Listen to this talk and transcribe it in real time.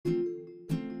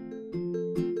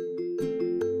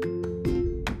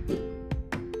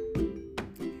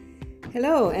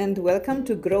Hello and welcome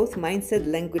to Growth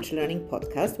Mindset Language Learning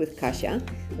Podcast with Kasia,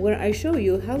 where I show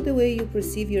you how the way you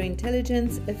perceive your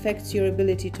intelligence affects your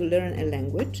ability to learn a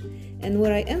language, and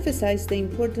where I emphasize the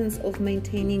importance of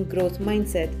maintaining growth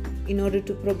mindset in order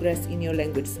to progress in your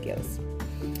language skills.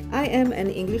 I am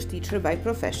an English teacher by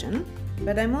profession,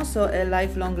 but I'm also a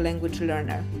lifelong language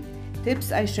learner.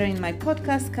 Tips I share in my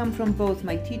podcast come from both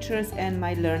my teachers and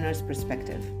my learners'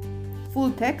 perspective.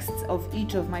 Full texts of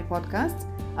each of my podcasts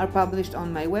are published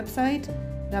on my website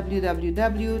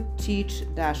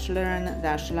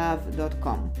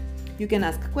www.teach-learn-love.com. You can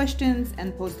ask questions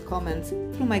and post comments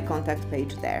through my contact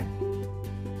page there.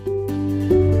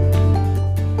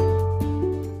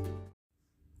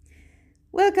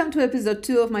 Welcome to episode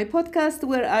 2 of my podcast,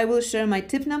 where I will share my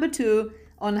tip number 2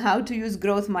 on how to use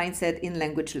growth mindset in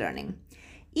language learning.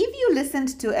 If you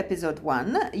listened to episode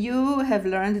 1, you have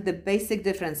learned the basic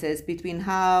differences between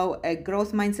how a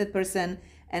growth mindset person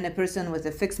and a person with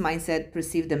a fixed mindset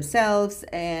perceive themselves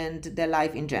and their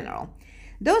life in general.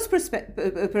 Those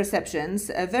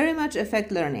perceptions very much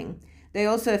affect learning. They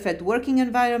also affect working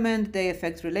environment, they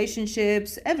affect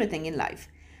relationships, everything in life.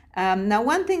 Now,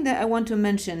 one thing that I want to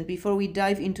mention before we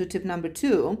dive into tip number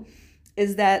 2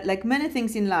 is that, like many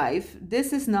things in life,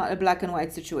 this is not a black and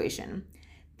white situation.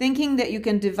 Thinking that you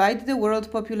can divide the world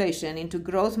population into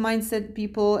growth mindset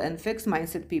people and fixed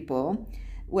mindset people,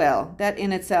 well, that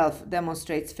in itself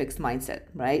demonstrates fixed mindset,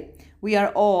 right? We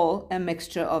are all a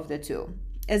mixture of the two.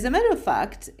 As a matter of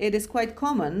fact, it is quite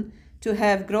common to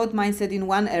have growth mindset in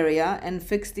one area and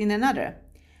fixed in another.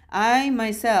 I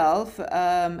myself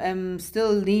am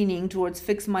still leaning towards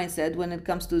fixed mindset when it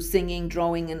comes to singing,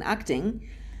 drawing, and acting,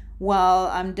 while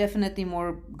I'm definitely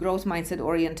more growth mindset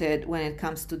oriented when it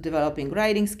comes to developing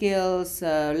writing skills,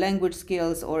 language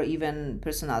skills, or even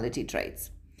personality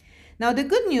traits. Now, the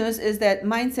good news is that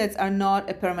mindsets are not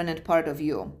a permanent part of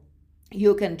you.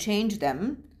 You can change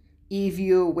them if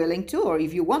you're willing to or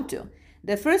if you want to.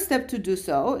 The first step to do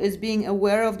so is being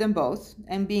aware of them both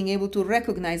and being able to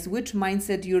recognize which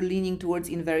mindset you're leaning towards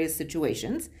in various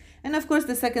situations. And of course,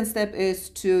 the second step is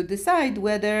to decide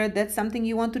whether that's something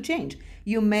you want to change.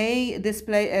 You may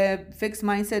display a fixed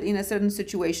mindset in a certain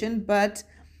situation, but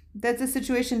that's a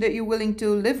situation that you're willing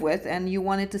to live with and you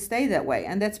want it to stay that way.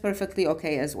 And that's perfectly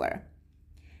okay as well.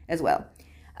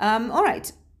 All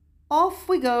right, off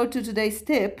we go to today's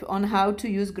tip on how to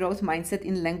use growth mindset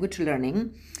in language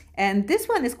learning. And this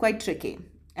one is quite tricky.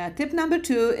 Tip number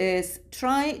 2 is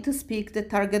try to speak the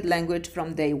target language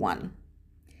from day one.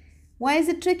 Why is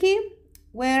it tricky?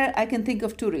 Well, I can think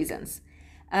of 2 reasons.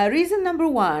 Reason number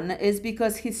 1 is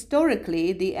because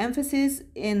historically the emphasis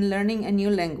in learning a new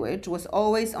language was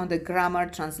always on the grammar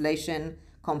translation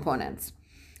components.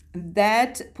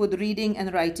 That put reading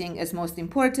and writing as most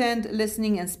important.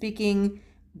 Listening and speaking,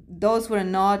 those were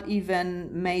not even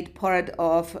made part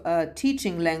of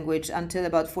teaching language until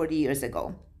about 40 years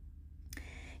ago.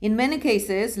 In many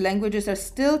cases, languages are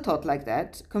still taught like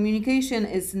that. Communication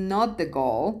is not the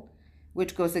goal,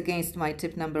 which goes against my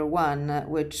tip number 1,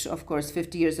 which, of course,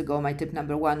 50 years ago, my tip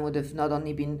number 1 would have not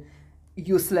only been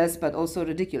useless, but also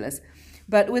ridiculous.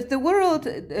 But with the world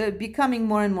becoming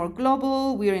more and more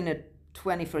global, we're in a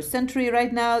 21st century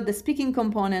right now, the speaking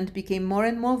component became more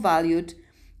and more valued.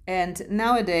 And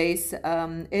nowadays,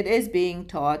 it is being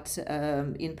taught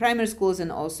in primary schools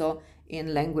and also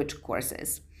in language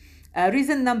courses.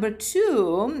 Reason number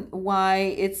 2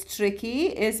 why it's tricky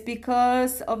is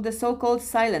because of the so-called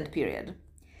silent period.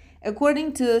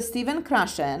 According to Stephen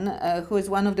Krashen, who is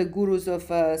one of the gurus of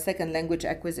second language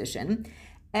acquisition,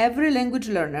 every language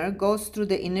learner goes through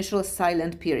the initial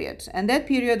silent period. And that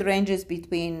period ranges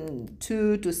between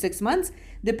 2 to 6 months,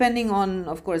 depending on,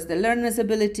 of course, the learner's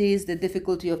abilities, the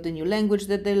difficulty of the new language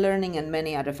that they're learning, and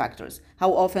many other factors,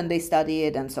 how often they study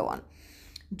it, and so on.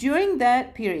 During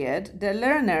that period, the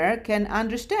learner can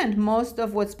understand most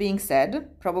of what's being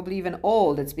said, probably even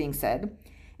all that's being said,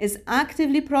 is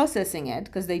actively processing it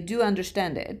because they do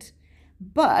understand it.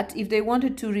 But if they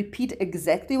wanted to repeat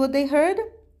exactly what they heard,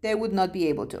 they would not be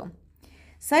able to.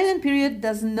 Silent period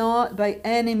does not by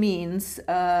any means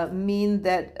mean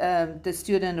that the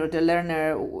student or the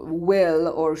learner will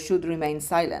or should remain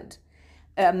silent.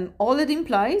 All it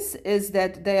implies is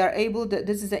that they are able to,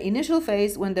 this is the initial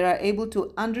phase when they are able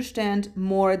to understand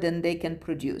more than they can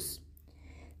produce.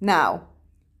 Now,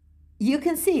 you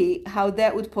can see how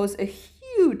that would pose a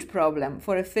huge problem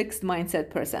for a fixed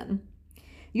mindset person.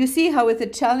 You see how with a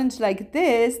challenge like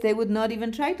this, they would not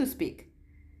even try to speak.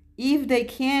 If they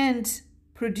can't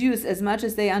produce as much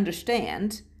as they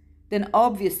understand, then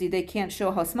obviously they can't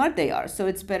show how smart they are. So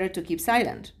it's better to keep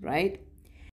silent, right?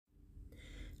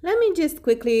 Let me just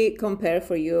quickly compare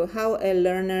for you how a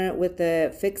learner with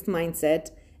a fixed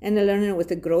mindset and a learner with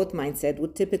a growth mindset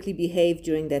would typically behave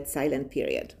during that silent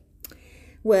period.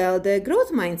 Well, the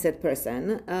growth mindset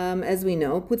person, as we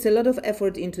know, puts a lot of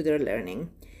effort into their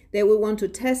learning. They will want to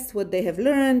test what they have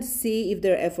learned, see if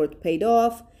their effort paid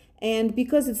off, and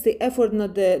because it's the effort,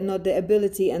 not the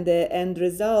ability and the end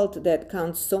result that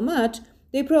counts so much,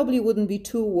 they probably wouldn't be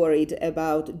too worried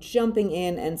about jumping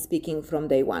in and speaking from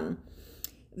day one.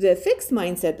 The fixed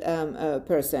mindset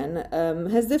person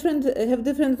have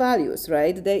different values,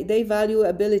 right? They value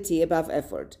ability above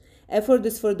effort. Effort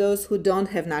is for those who don't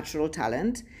have natural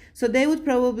talent, so they would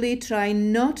probably try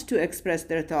not to express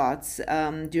their thoughts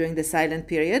during the silent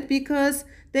period because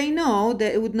they know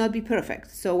that it would not be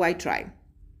perfect, so why try?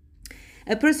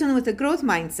 A person with a growth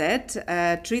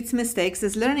mindset treats mistakes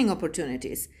as learning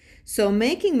opportunities. So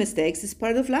making mistakes is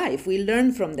part of life. We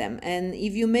learn from them. And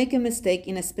if you make a mistake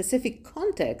in a specific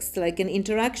context, like an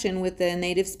interaction with a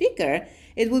native speaker,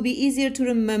 it will be easier to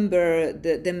remember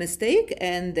the mistake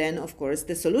and then, of course,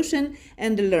 the solution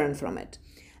and learn from it.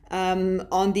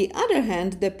 On the other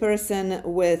hand, the person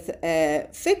with a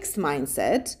fixed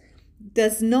mindset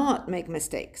does not make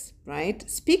mistakes, right?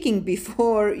 Speaking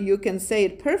before you can say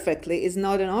it perfectly is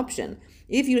not an option.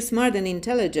 If you're smart and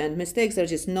intelligent, mistakes are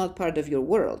just not part of your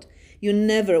world. You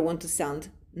never want to sound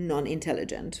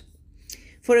non-intelligent.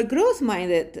 For a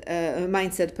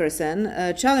mindset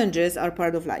person, challenges are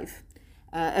part of life.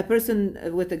 A person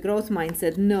with a growth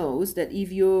mindset knows that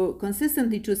if you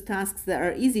consistently choose tasks that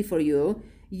are easy for you,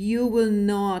 you will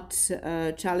not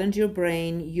challenge your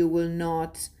brain, you will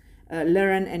not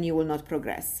learn, and you will not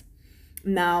progress.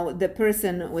 Now, the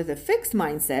person with a fixed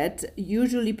mindset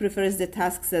usually prefers the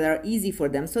tasks that are easy for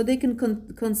them so they can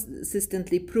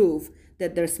consistently prove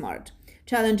that they're smart.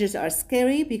 Challenges are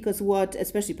scary because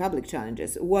especially public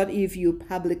challenges, what if you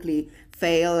publicly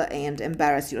fail and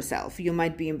embarrass yourself? You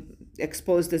might be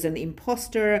exposed as an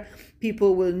imposter.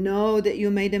 People will know that you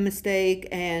made a mistake.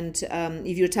 And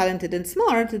if you're talented and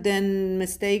smart, then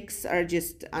mistakes are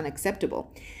just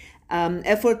unacceptable.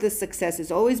 Effortless success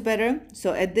is always better.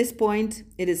 So at this point,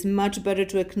 it is much better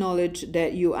to acknowledge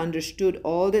that you understood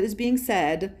all that is being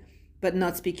said, but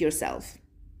not speak yourself.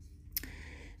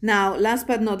 Now, last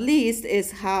but not least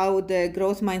is how the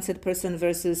growth mindset person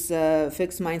versus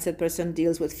fixed mindset person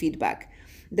deals with feedback.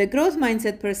 The growth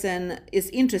mindset person is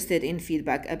interested in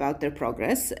feedback about their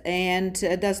progress and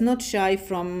does not shy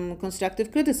from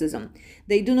constructive criticism.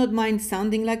 They do not mind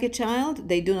sounding like a child.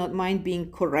 They do not mind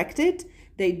being corrected.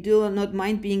 They do not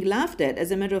mind being laughed at.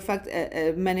 As a matter of fact,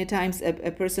 many times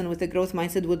a person with a growth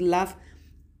mindset would laugh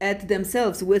at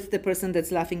themselves with the person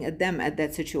that's laughing at them at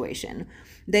that situation.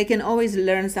 They can always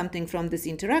learn something from this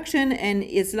interaction, and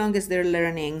as long as they're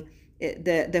learning,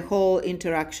 the whole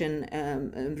interaction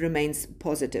remains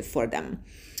positive for them.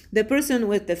 The person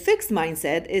with the fixed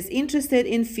mindset is interested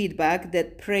in feedback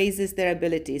that praises their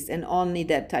abilities and only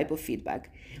that type of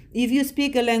feedback. If you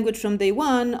speak a language from day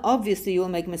one, obviously you'll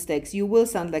make mistakes. You will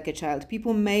sound like a child.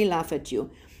 People may laugh at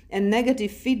you. And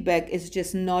negative feedback is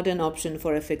just not an option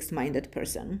for a fixed-minded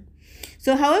person.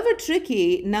 So however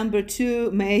tricky number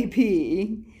 2 may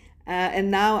be, and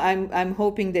now I'm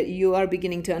hoping that you are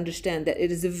beginning to understand that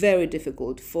it is very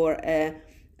difficult for a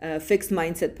fixed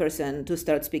mindset person to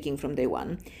start speaking from day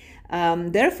one.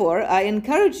 Therefore, I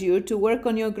encourage you to work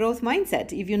on your growth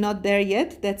mindset. If you're not there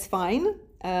yet, that's fine.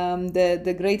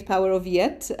 The great power of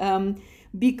yet,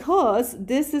 because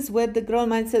this is where the growth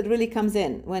mindset really comes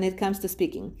in when it comes to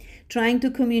speaking. Trying to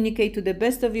communicate to the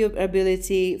best of your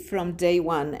ability from day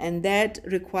one, and that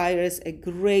requires a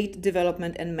great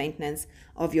development and maintenance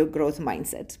of your growth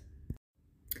mindset.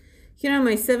 Here are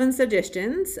my 7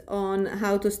 suggestions on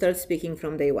how to start speaking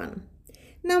from day one.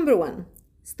 Number 1,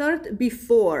 start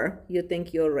before you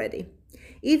think you're ready.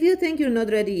 If you think you're not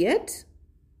ready yet,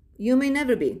 you may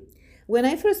never be. When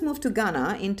I first moved to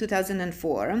Ghana in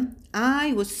 2004,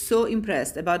 I was so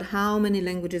impressed about how many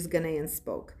languages Ghanaians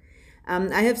spoke.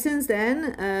 I have since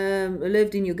then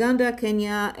lived in Uganda,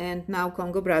 Kenya, and now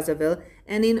Congo-Brazzaville.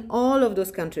 And in all of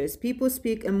those countries, people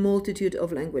speak a multitude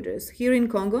of languages. Here in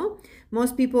Congo,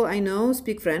 most people I know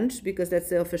speak French because that's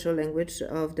the official language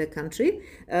of the country.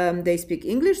 They speak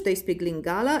English, they speak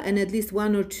Lingala, and at least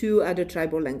 1 or 2 other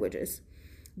tribal languages.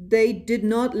 They did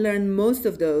not learn most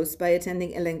of those by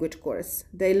attending a language course.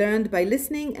 They learned by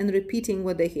listening and repeating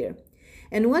what they hear.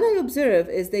 And what I observe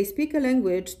is they speak a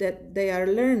language that they are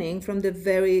learning from the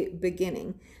very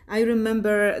beginning. I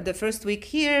remember the first week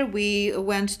here, we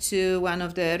went to one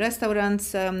of the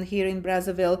restaurants here in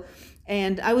Brazzaville,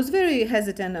 and I was very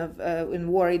hesitant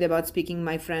and worried about speaking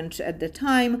my French at the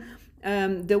time.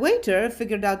 The waiter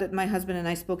figured out that my husband and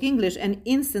I spoke English and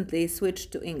instantly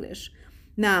switched to English.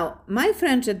 Now, my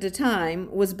French at the time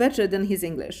was better than his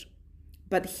English,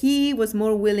 but he was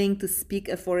more willing to speak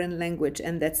a foreign language,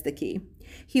 and that's the key.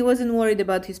 He wasn't worried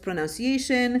about his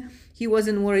pronunciation. He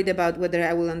wasn't worried about whether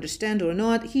I will understand or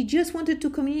not. He just wanted to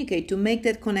communicate, to make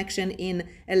that connection in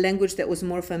a language that was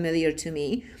more familiar to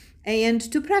me, and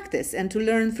to practice and to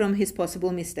learn from his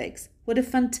possible mistakes. What a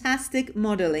fantastic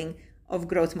modeling of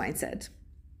growth mindset.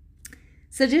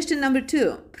 Suggestion number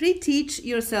 2, pre-teach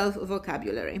yourself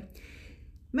vocabulary.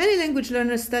 Many language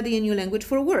learners study a new language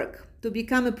for work. To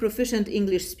become a proficient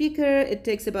English speaker, it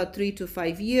takes about 3 to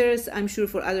 5 years. I'm sure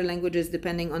for other languages,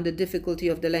 depending on the difficulty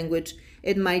of the language,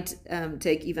 it might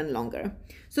take even longer.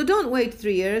 So don't wait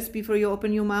 3 years before you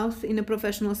open your mouth in a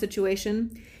professional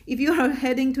situation. If you are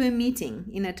heading to a meeting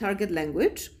in a target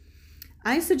language,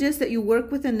 I suggest that you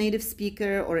work with a native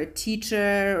speaker or a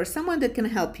teacher or someone that can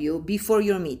help you before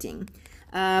your meeting.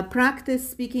 Practice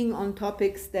speaking on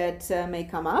topics that may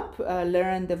come up.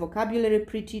 Learn the vocabulary,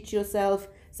 pre-teach yourself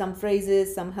some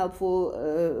phrases, some helpful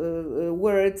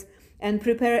words, and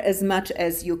prepare as much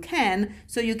as you can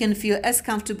so you can feel as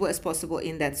comfortable as possible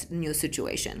in that new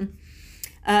situation.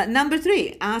 Number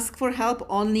 3, ask for help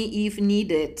only if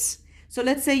needed. So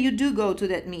let's say you do go to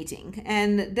that meeting,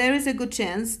 and there is a good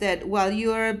chance that while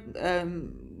you're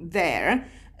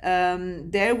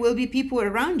there will be people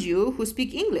around you who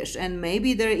speak English, and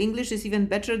maybe their English is even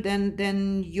better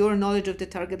than your knowledge of the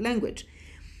target language.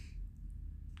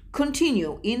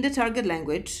 Continue in the target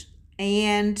language,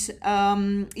 and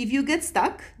if you get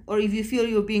stuck or if you feel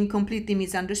you're being completely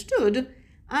misunderstood,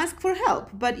 ask for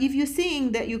help. But if you're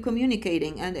seeing that you're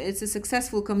communicating and it's a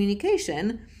successful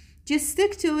communication, just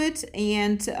stick to it,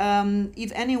 and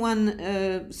if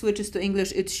anyone switches to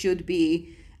English, it should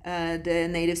be the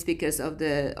native speakers of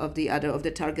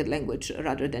the target language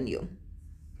rather than you.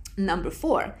 Number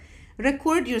 4,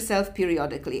 record yourself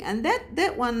periodically, and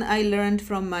that one I learned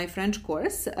from my French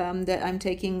course that I'm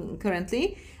taking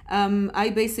currently.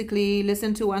 I basically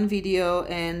listen to one video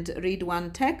and read one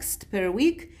text per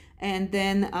week, and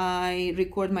then I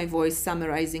record my voice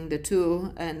summarizing the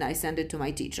two, and I send it to my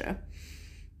teacher.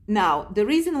 Now, the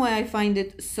reason why I find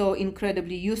it so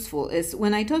incredibly useful is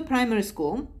when I taught primary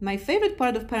school, my favorite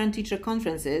part of parent-teacher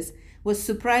conferences was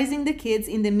surprising the kids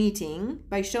in the meeting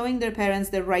by showing their parents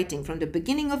their writing from the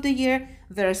beginning of the year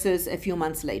versus a few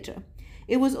months later.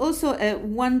 It was also a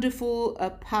wonderful,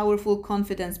 powerful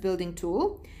confidence-building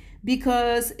tool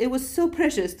because it was so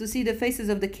precious to see the faces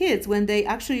of the kids when they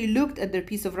actually looked at their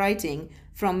piece of writing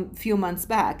from a few months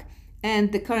back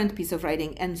and the current piece of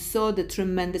writing and saw the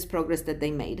tremendous progress that they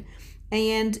made.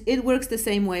 And it works the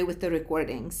same way with the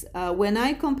recordings. When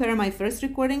I compare my first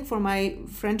recording for my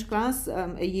French class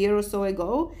a year or so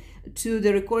ago to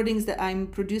the recordings that I'm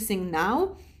producing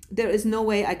now, there is no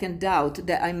way I can doubt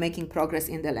that I'm making progress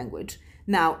in the language.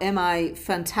 Now, am I a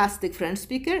fantastic French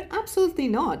speaker? Absolutely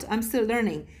not. I'm still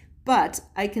learning. But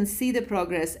I can see the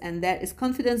progress, and that is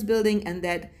confidence building, and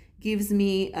that gives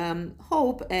me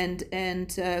hope and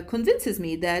convinces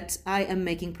me that I am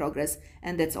making progress,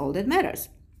 and that's all that matters.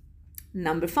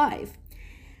 Number 5,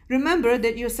 remember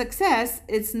that your success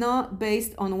is not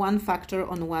based on one factor,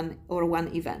 on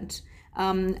one event.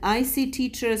 I see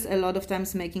teachers a lot of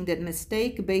times making that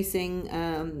mistake, basing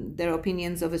their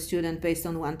opinions of a student based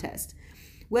on one test.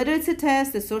 Whether it's a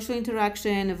test, a social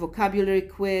interaction, a vocabulary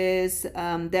quiz,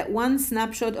 that one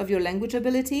snapshot of your language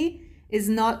ability is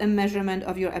not a measurement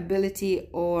of your ability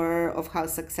or of how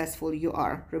successful you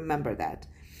are. Remember that.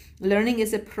 Learning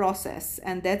is a process,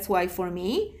 and that's why for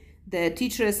me, the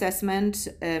teacher assessment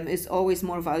is always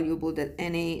more valuable than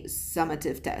any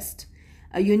summative test.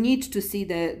 You need to see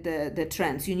the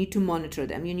trends. You need to monitor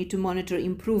them. You need to monitor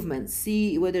improvements,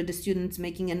 see whether the student's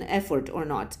making an effort or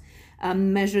not.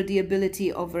 Measure the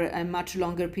ability over a much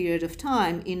longer period of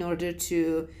time in order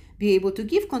to be able to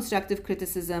give constructive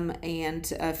criticism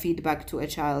and feedback to a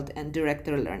child and direct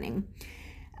their learning.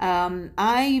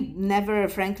 I never,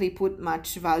 frankly, put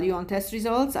much value on test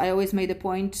results. I always made a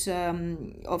point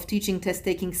of teaching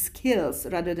test-taking skills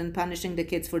rather than punishing the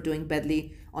kids for doing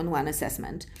badly on one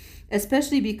assessment,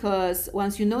 especially because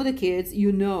once you know the kids,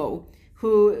 you know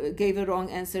who gave a wrong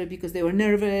answer because they were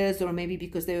nervous or maybe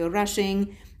because they were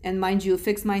rushing. And mind you,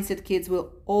 fixed mindset kids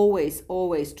will always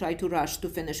try to rush to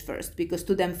finish first, because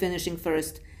to them finishing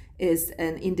first is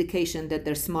an indication that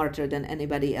they're smarter than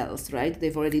anybody else, right?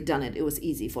 They've already done it. It was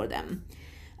easy for them.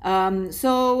 If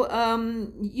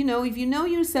you know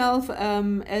yourself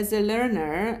as a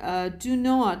learner, do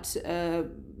not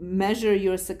measure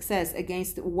your success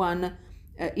against one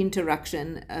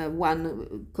interaction,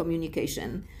 one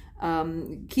communication.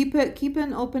 Keep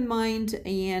an open mind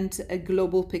and a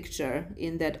global picture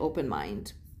in that open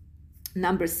mind.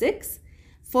 Number 6,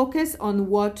 focus on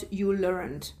what you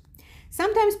learned.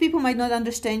 Sometimes people might not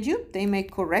understand you. They may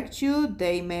correct you.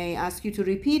 They may ask you to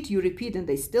repeat. You repeat and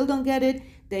they still don't get it.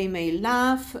 They may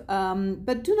laugh,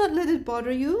 but do not let it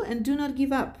bother you and do not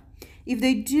give up. If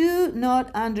they do not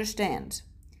understand,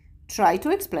 try to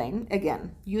explain.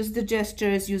 Again, use the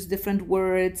gestures, use different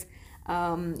words.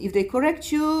 If they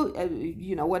correct you,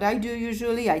 you know what I do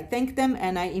usually, I thank them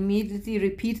and I immediately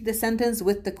repeat the sentence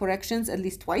with the corrections at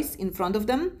least twice in front of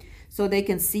them so they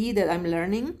can see that I'm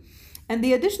learning. And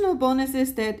the additional bonus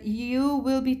is that you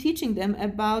will be teaching them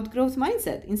about growth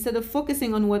mindset. Instead of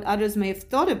focusing on what others may have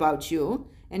thought about you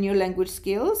and your language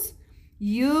skills,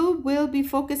 you will be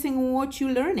focusing on what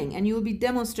you're learning and you will be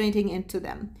demonstrating it to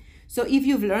them. So if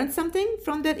you've learned something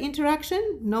from that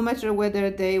interaction, no matter whether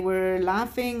they were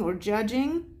laughing or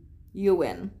judging, you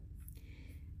win.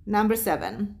 Number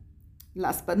 7,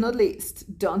 last but not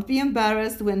least, don't be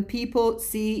embarrassed when people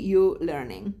see you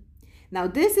learning. Now,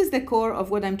 this is the core of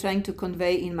what I'm trying to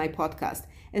convey in my podcast.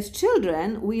 As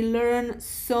children, we learn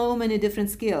so many different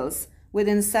skills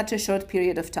within such a short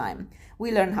period of time.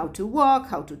 We learn how to walk,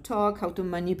 how to talk, how to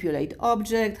manipulate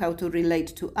objects, how to relate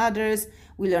to others.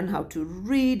 We learn how to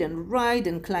read and write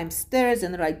and climb stairs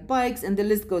and ride bikes, and the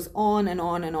list goes on and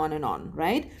on and on and on,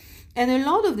 right? And a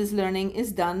lot of this learning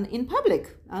is done in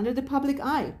public, under the public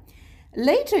eye.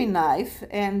 Later in life,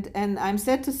 and I'm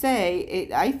sad to say,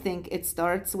 I think it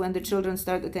starts when the children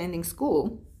start attending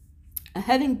school,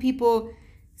 having people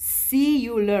see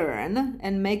you learn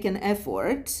and make an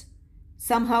effort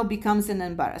somehow becomes an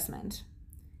embarrassment.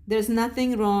 There's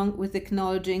nothing wrong with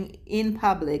acknowledging in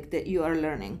public that you are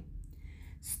learning.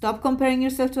 Stop comparing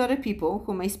yourself to other people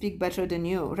who may speak better than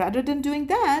you. Rather than doing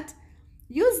that,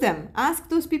 use them. Ask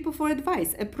those people for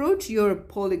advice. Approach your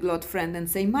polyglot friend and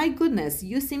say, my goodness,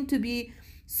 you seem to be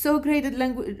so great at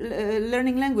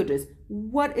learning languages.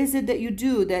 What is it that you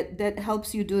do that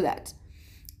helps you do that?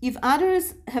 If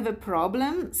others have a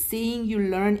problem seeing you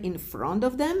learn in front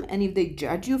of them, and if they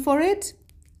judge you for it,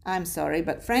 I'm sorry,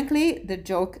 but frankly, the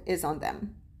joke is on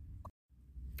them.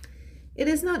 It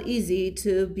is not easy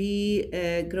to be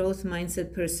a growth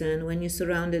mindset person when you're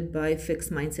surrounded by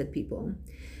fixed mindset people.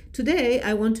 Today,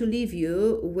 I want to leave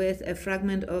you with a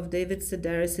fragment of David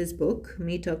Sedaris' book,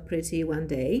 Me Talk Pretty One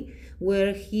Day,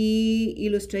 where he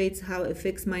illustrates how a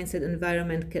fixed mindset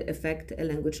environment can affect a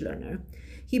language learner.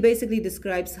 He basically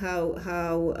describes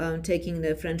how taking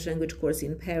the French language course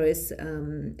in Paris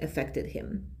affected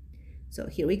him. So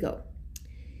here we go.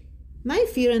 My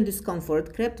fear and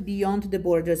discomfort crept beyond the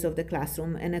borders of the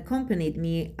classroom and accompanied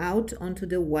me out onto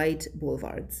the white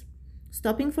boulevards.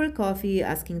 Stopping for a coffee,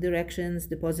 asking directions,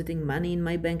 depositing money in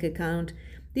my bank account,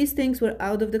 these things were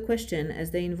out of the question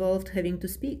as they involved having to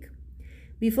speak.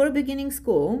 Before beginning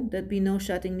school, there'd be no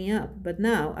shutting me up, but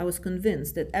now I was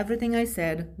convinced that everything I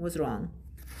said was wrong.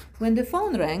 When the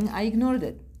phone rang, I ignored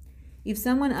it. If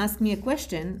someone asked me a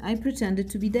question, I pretended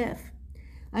to be deaf.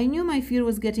 I knew my fear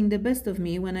was getting the best of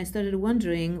me when I started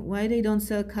wondering why they don't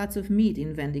sell cuts of meat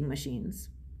in vending machines.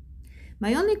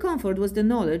 My only comfort was the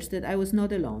knowledge that I was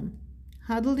not alone.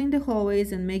 Huddled in the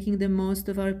hallways and making the most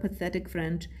of our pathetic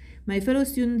French, my fellow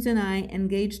students and I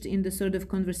engaged in the sort of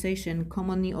conversation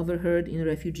commonly overheard in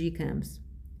refugee camps.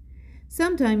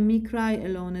 Sometime me cry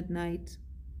alone at night.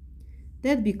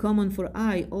 That'd be common for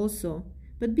I also,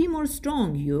 but be more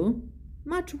strong, you.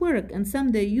 Much work and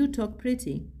someday you talk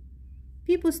pretty.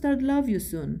 People start love you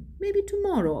soon, maybe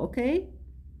tomorrow, okay?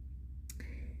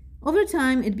 Over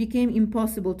time, it became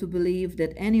impossible to believe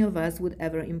that any of us would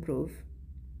ever improve.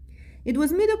 It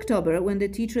was mid-October when the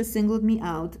teacher singled me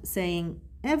out, saying,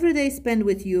 "Every day spent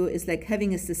with you is like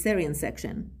having a cesarean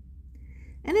section."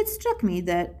 And it struck me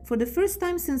that, for the first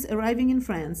time since arriving in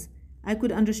France, I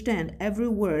could understand every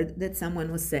word that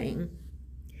someone was saying.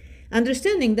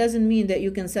 Understanding doesn't mean that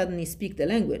you can suddenly speak the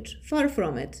language. Far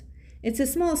from it. It's a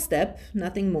small step,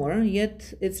 nothing more,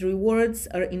 yet its rewards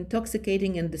are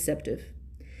intoxicating and deceptive.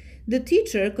 The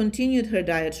teacher continued her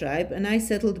diatribe, and I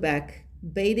settled back,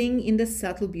 bathing in the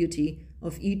subtle beauty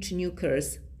of each new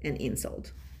curse and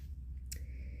insult.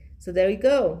 So there you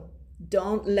go.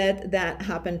 Don't let that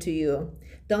happen to you.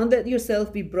 Don't let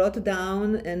yourself be brought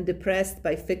down and depressed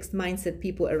by fixed mindset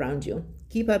people around you.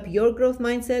 Keep up your growth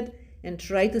mindset and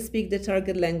try to speak the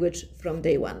target language from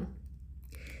day one.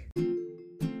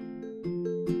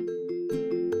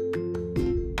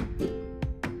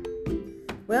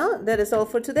 Well, that is all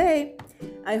for today.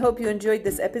 I hope you enjoyed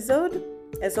this episode.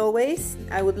 As always,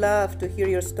 I would love to hear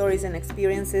your stories and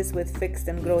experiences with fixed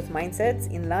and growth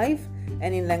mindsets in life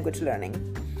and in language learning.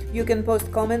 You can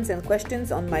post comments and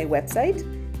questions on my website,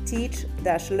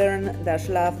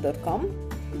 teach-learn-love.com.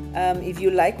 If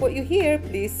you like what you hear,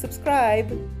 please subscribe.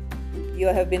 You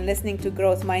have been listening to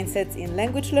Growth Mindsets in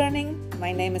Language Learning.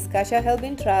 My name is Kasia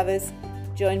Helbin Travis.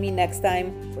 Join me next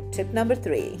time for tip number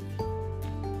 3.